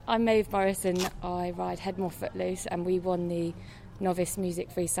I'm Maeve Morrison. I ride Headmore Footloose, and we won the novice music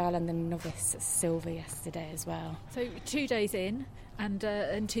freestyle and the novice silver yesterday as well. So 2 days in and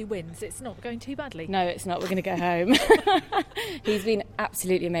 2 wins. It's not going too badly. No, it's not. We're going to go home. He's been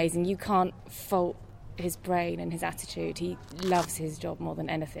absolutely amazing. You can't fault his brain and his attitude. He loves his job more than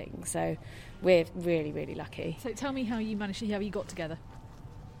anything. So we're really, really lucky. So tell me how you got together.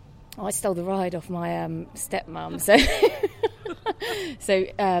 I stole the ride off my stepmum. So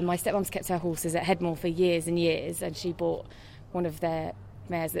my stepmum's kept her horses at Headmore for years and years, and she bought one of their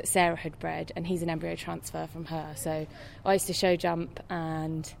mares that Sarah had bred, and he's an embryo transfer from her. So I used to show jump,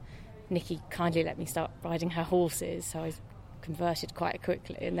 and Nikki kindly let me start riding her horses, so I converted quite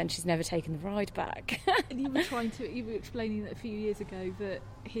quickly, and then she's never taken the ride back. And you were explaining that a few years ago that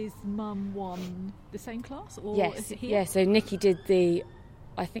his mum won the same class, or yes, is it here? Yeah. So Nikki did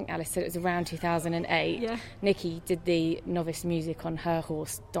I think Alice said it was around 2008. Yeah. Nikki did the novice music on her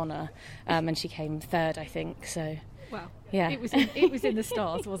horse Donna, and she came third, I think. So. Wow. Yeah. It was in the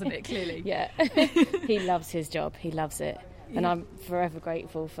stars, wasn't it? Clearly. Yeah. He loves his job. He loves it. Yeah. And I'm forever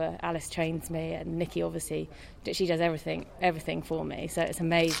grateful for Alice trains me, and Nikki obviously, she does everything for me. So it's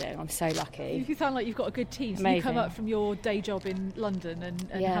amazing. I'm so lucky. You sound like you've got a good team. So amazing. You come up from your day job in London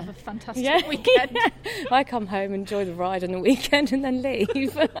and yeah. have a fantastic weekend. I come home, enjoy the ride on the weekend, and then leave.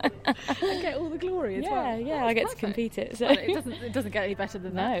 And get all the glory as well. Yeah, I get to compete it. So. Well, it doesn't get any better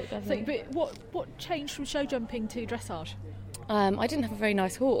than that. No, it doesn't. So, but what changed from show jumping to dressage? I didn't have a very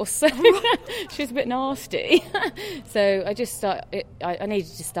nice horse, so she was a bit nasty. So I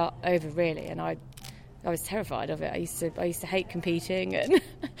needed to start over, really, and I was terrified of it. I used to hate competing, and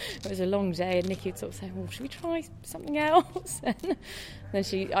it was a long day. And Nikki would sort of say, "Well, should we try something else?" And then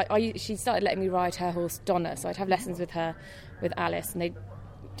she started letting me ride her horse Donna, so I'd have lessons with her, with Alice, and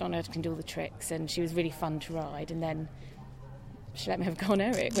Donna can do all the tricks, and she was really fun to ride. And then she let me have go on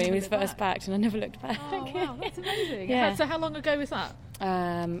Eric when he was first backed, and I never looked back. Oh, wow, that's amazing. Yeah. So how long ago was that?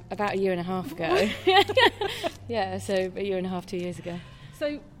 About a year and a half ago. Yeah, so a year and a half, 2 years ago.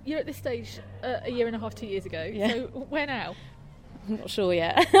 So you're at this stage a year and a half, 2 years ago. Yeah. So where now? I'm not sure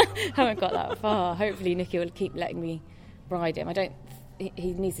yet. Haven't got that far. Hopefully Nikki will keep letting me ride him.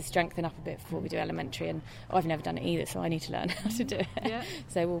 He needs to strengthen up a bit before we do elementary, and I've never done it either, so I need to learn how to do it. Yeah.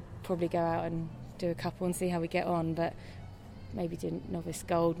 So we'll probably go out and do a couple and see how we get on, but maybe do novice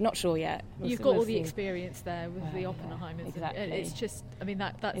gold. Not sure yet. You've got all the experience there with the Oppenheimers. Exactly. And it's just,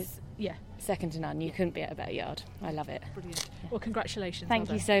 that's second to none. You couldn't be at a better yard. I love it. Brilliant. Yeah. Well, congratulations.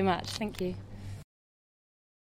 Thank you so much. Thank you.